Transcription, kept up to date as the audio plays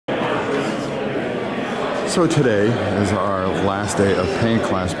So today is our last day of paint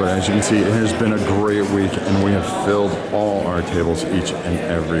class, but as you can see, it has been a great week and we have filled all our tables each and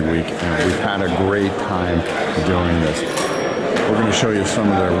every week, and we've had a great time doing this. We're going to show you some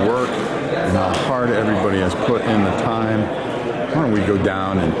of their work and how hard everybody has put in the time. Why don't we go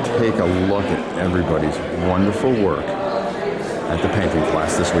down and take a look at everybody's wonderful work at the painting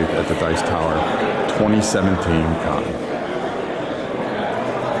class this week at the Dice Tower 2017 Con.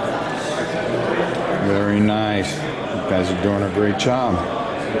 Very nice. You guys are doing a great job.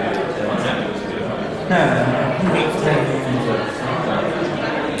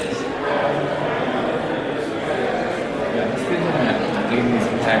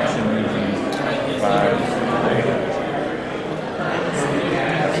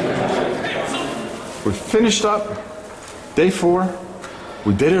 We finished up day 4.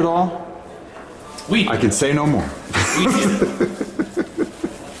 We did it all. I can say no more.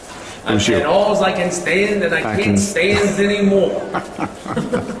 I've said all I can stand, and I can't stand anymore.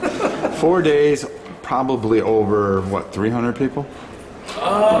 4 days, probably over, what, 300 people?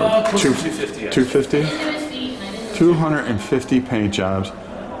 Close to 250. 250? 250 paint jobs.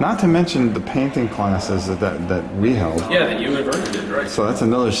 Not to mention the painting classes that we held. Yeah, that you and Vernon did, right? So that's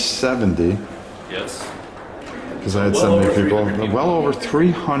another 70. Yes. Because I had 70 people. Well over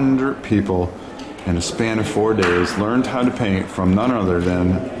 300 people in a span of 4 days learned how to paint from none other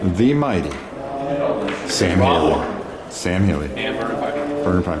than the mighty Sam Healy. Sam Healy. And Vernon Piper.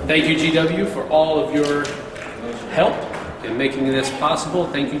 Vernon Piper. Thank you, GW, for all of your help in making this possible.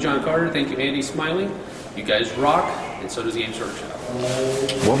 Thank you, John Carter. Thank you, Andy Smiling. You guys rock, and so does Games Workshop.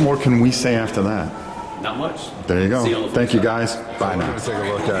 What more can we say after that? Not much. There you go. Thank you, guys. Bye now. Let's take a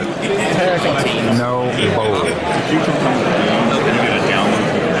look at No Bowl.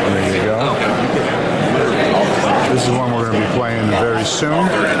 There you go. This is one we're going to be playing very soon.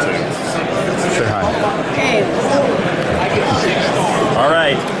 Say hi. Hey. All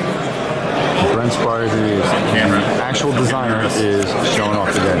right. Brent Sparty, the actual designer, is showing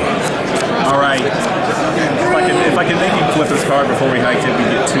off today. All right. If I can make him flip his card before we hike it, we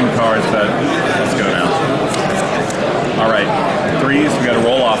get 2 cards, but let's go now. All right. 3s, we got to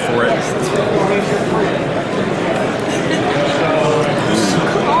roll off for it.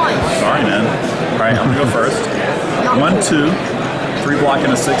 Sorry, man. All right, I'm going to go first. 1, 2, 3 block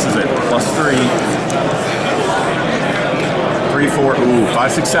and a 6 is it. +3. 3, 4, ooh,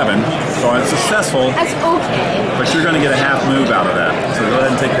 5, 6, 7. So it's successful. That's okay. But you're going to get a half move out of that. So go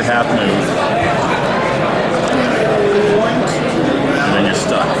ahead and take your half move. And then you're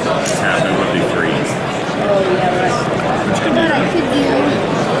stuck. Half move would be 3. Oh, yeah, right. Which could be I could do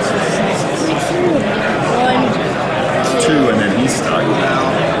 1, 2, 2, and then he's stuck.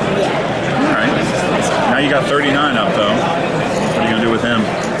 Alright. Now you got 39 up, though. What are you going to do with him?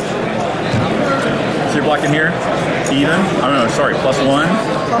 So you're blocking here? Even? I don't know, sorry, +1,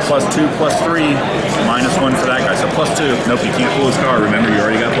 +2, +3, -1 for that guy. So +2. Nope, you can't pull his card. Remember, you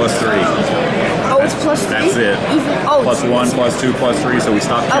already got +3. Oh, it's +3? That's it. Even, oh, +1, +2, +3, so we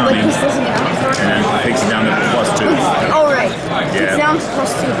stop counting. But this doesn't count. And then it takes it down to +2. Oh, right. Yeah. It's down to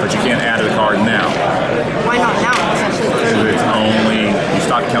 +2. But you can't add a card now. Why not now? It's actually 30. It's only, you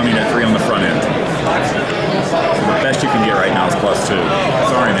stop counting at 3 on the front end. So the best you can get right now is +2.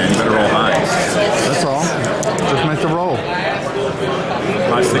 Sorry, man, you better roll high. That's all. Just make the roll.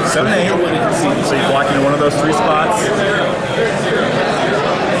 5, 6, 7, 8. So you block into one of those 3 spots.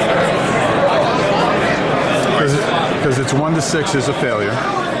 Because it's 1 to 6 is a failure.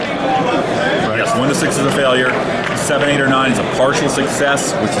 Right. Yes, 1 to 6 is a failure. 7, 8, or 9 is a partial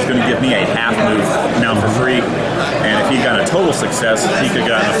success, which is going to give me a half move now for free. And if he got a total success, he could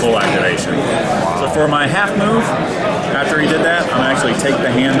get a full activation. So for my half move, after he did that, I'm actually take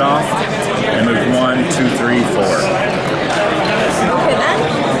the hand off and move 1, 2, 3, 4. Okay, then.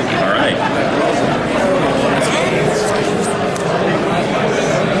 All right.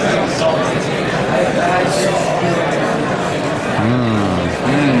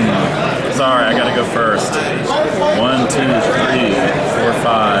 Sorry, I gotta go first. 1, 2, 3, 4,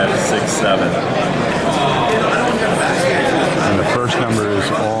 5, 6, 7. And the first number is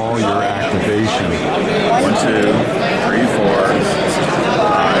all your activation. 1, 2, 3, 4,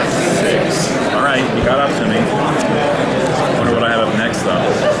 5, 6. All right, you got up to me. Wonder what I have up next, though.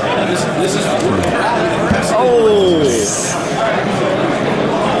 Oh!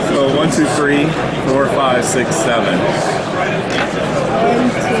 So 1, 2, 3, 4, 5, 6, 7. 1,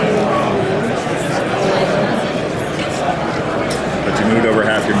 2. But you moved over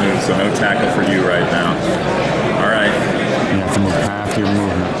half your move, so no tackle for you right now. All right. You have to move half your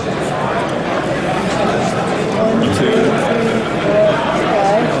movement. 1, 2. 4,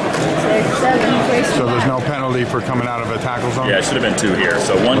 5, 6, 7. So there's no penalty for coming out of a tackle zone? Yeah, it should have been 2 here.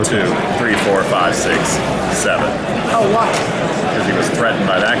 So 1, 2, 3, 4, 5, 6, 7. Oh, what? Because he was threatened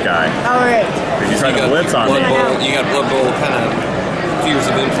by that guy. All right. He tried to blitz on Blood me. Bowl, you got Blood Bowl kind of fears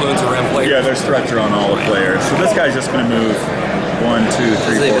of influence around players. Yeah, there's structure on all the players. So this guy's just going to move 1, 2,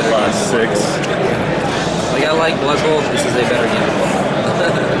 3, 4, 5, 6. Like, I like Blood Bowl. This is a better game.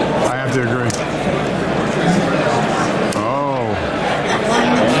 I have to agree. Oh,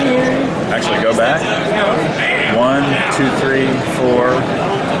 Actually, go back. 1, 2, 3, 4,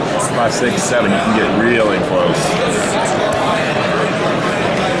 5, 6, 7. You can get really close.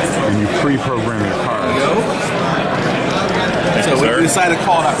 and you pre-program your cards. Thank So you, we sir. decided to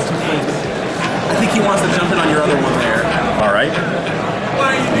call it after 2 plays. I think he wants to jump in on your other one there. All right.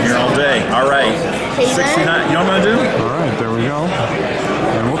 I'm here all day. All right. 69. You know what I'm going to do? All right, there we go.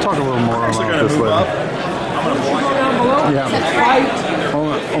 And we'll talk a little more I'm actually about going to this move later. up. I'm going to block. Yeah,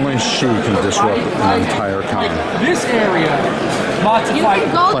 only she can disrupt an entire con. This area, lots of You fight.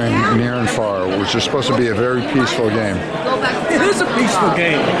 can go Playing down. near and far, which is supposed to be a very peaceful game Go back. It is a peaceful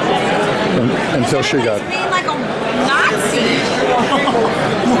game. until she got. Being like a Nazi.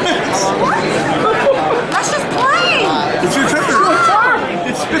 Let's just play. It's your turn.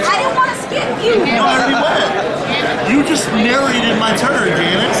 I didn't want to skip you. You already went. You just narrated my turn,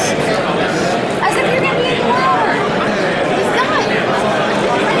 Janice. As if you're gonna be ignored. He's done.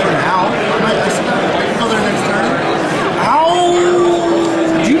 Now, I still go there next turn.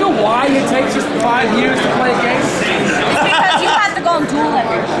 Ow! Do you know why it takes us 5 years to play a game? It's because you have to go and do it.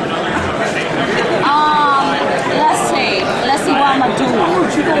 Let's see what I'm gonna do.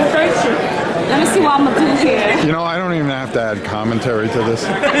 Let me see what I'm gonna do here. You know, I don't even have to add commentary to this.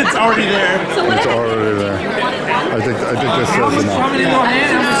 It's already there. So what It's already there. I think this says enough. Coming in your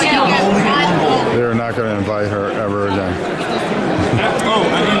hand, I'm just kidding. They're not going to invite her ever again. Oh,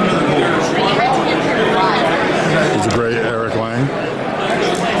 I didn't know that. It's a great Eric Lang,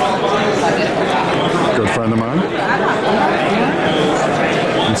 good friend of mine,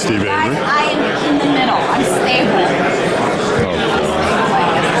 and Steve Guys, Avery. I am in the middle. I'm stable.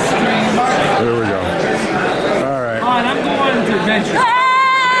 Here we go. All right. Fine, I'm going to adventure. Ah!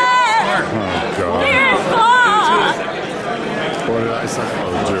 Oh God. Beautiful. What did I say?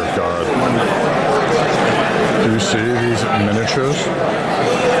 Oh dear God. Do you see these miniatures?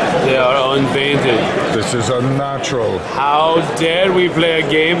 They are unpainted. This is unnatural. How dare we play a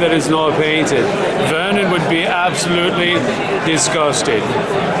game that is not painted? Vernon would be absolutely disgusted.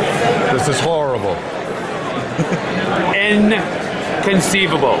 This is horrible.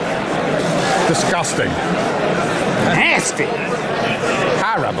 Inconceivable. Disgusting. Nasty.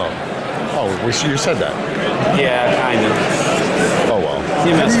 Horrible. Oh, you said that. Yeah, kind of. Oh well.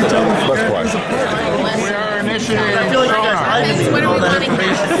 You messed it up. Let's play. I feel like you guys lied to me with all that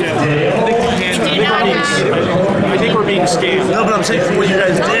information. I think we're being scammed. No, but I'm saying for what you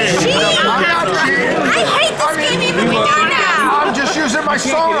guys did. I hate this game even more now. I'm just using my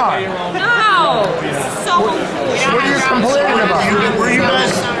sonar. No. So. What are you complaining about? Were you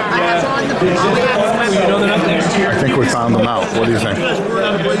guys? I think we found them out. What do you think?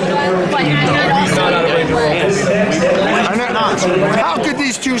 How could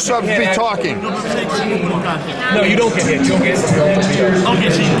these two subs be talking? No, you don't get hit. You don't get hit. Okay,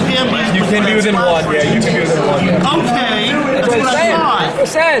 so you can be. You can be within one. Yeah, you can be within one. Okay, that's what I thought. I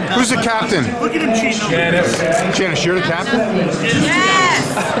said. Who's the captain? Look at him cheating. Janice. Janice, you're the captain? Yes.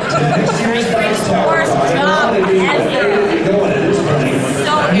 Worst job ever.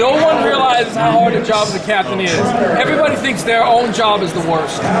 No one realizes how hard the job of the captain is. Everybody thinks their own job is the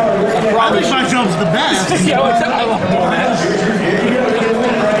worst. I I promise think my job's the best. you. Yeah, I love that.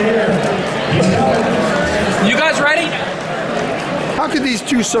 You guys ready? How could these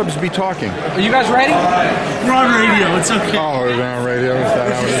two subs be talking? Are you guys ready? We're on radio. It's okay. Oh, they're on radio? Is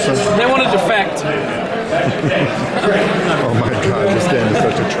that how it is? They want to defect. Oh my God, this game is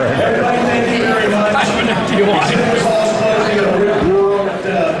such a train. I have an idea why.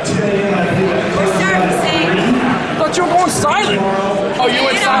 Surfacing. I thought you were going silent. Oh, you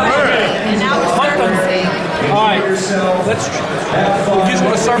went silent? And now we're surfacing. All right, let's. You just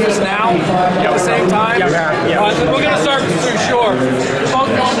want to surface now at the same time? Yeah. All right, then we're going to surface through shore. Both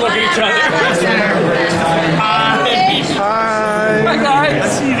of them look at each other. Hi. Hi,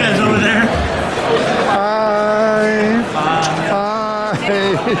 guys. See you guys over there. Hi.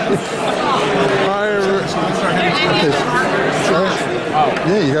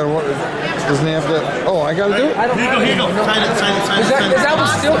 Yeah, you gotta. Doesn't he have to? Oh, I gotta do it? Here you go. Sign it, sign it, sign it. Is that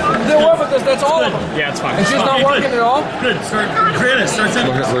what's still? They're working because that's all of them. Yeah, it's fine. And she's not Okay, working good. at all? Good. Start. Create it. Start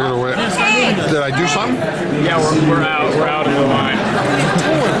sending. Look at the way. Did I do something? Yeah, we're out. We're out of the line.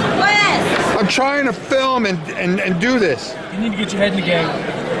 Wes, I'm trying to film and do this. You need to get your head in the game.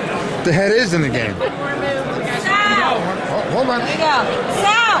 The head is in the game. South. Oh, hold on. There you go.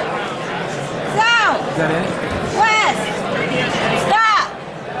 South. South. Is that it? West. Stop.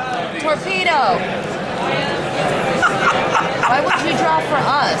 Torpedo. Why would you draw for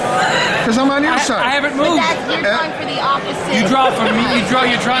us? Because I'm on your side. I haven't But moved. that's, you're drawing for the opposite. You draw for me.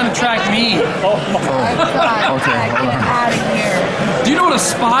 You're trying to track me. Oh, God. Okay, Get hold on. out of here. Do you know what a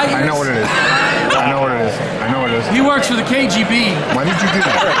spy is? I know what it is. I know what it is. I know what it is. He works for the KGB. When did you do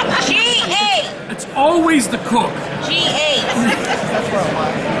that? G8. It's always the cook. G8. That's where it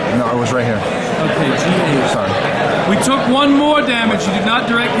was. No, it was right here. Okay, G8. Sorry. We took one more damage. You did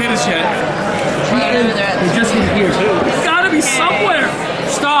not direct hit us yet. We just hit here too. It's gotta be somewhere.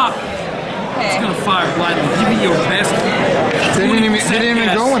 Stop. Okay. It's gonna fire blindly. Give me your best. They didn't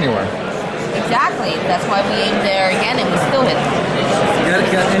even go anywhere. Exactly. That's why we aimed there again and we still hit them.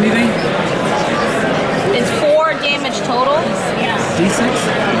 Got anything? It's 4 damage total. D6?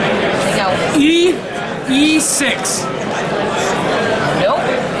 They go. E6. Nope.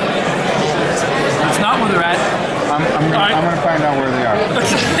 That's not where they're at. I'm gonna find out where they are.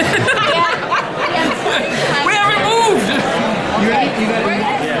 We haven't moved.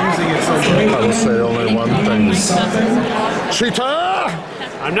 I will say only one thing. Cheater!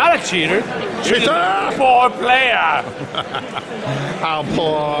 I'm not a cheater. Cheater! Poor player. How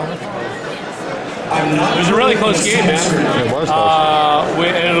poor. It was a really close game, man. It was close.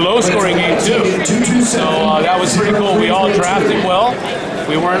 And a low-scoring game too. So that was pretty cool. We all drafted well.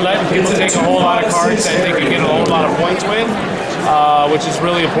 We weren't letting people take a whole lot of cards that they could get a whole lot of points with, which is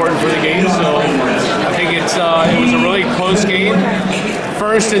really important for the game. So I think it was a really close game.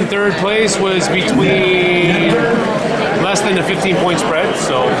 First and third place was between less than a 15-point spread.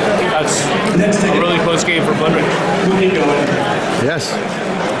 So that's a really close game for Blood Ring. Yes.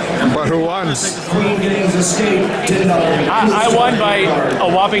 But who won? I won by a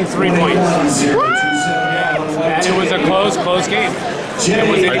whopping 3 points. And it was a close game. It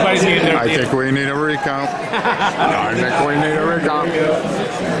was anybody's game there. I think we need a recount. I think we need a recount.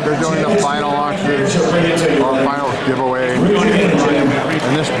 They're doing the final auction or final giveaway.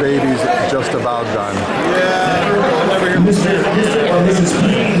 And this baby's just about done. I'll never hear Mrs.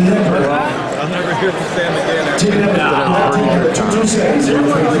 I'll never hear from Sam again.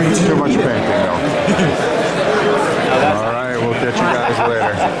 Too much painting.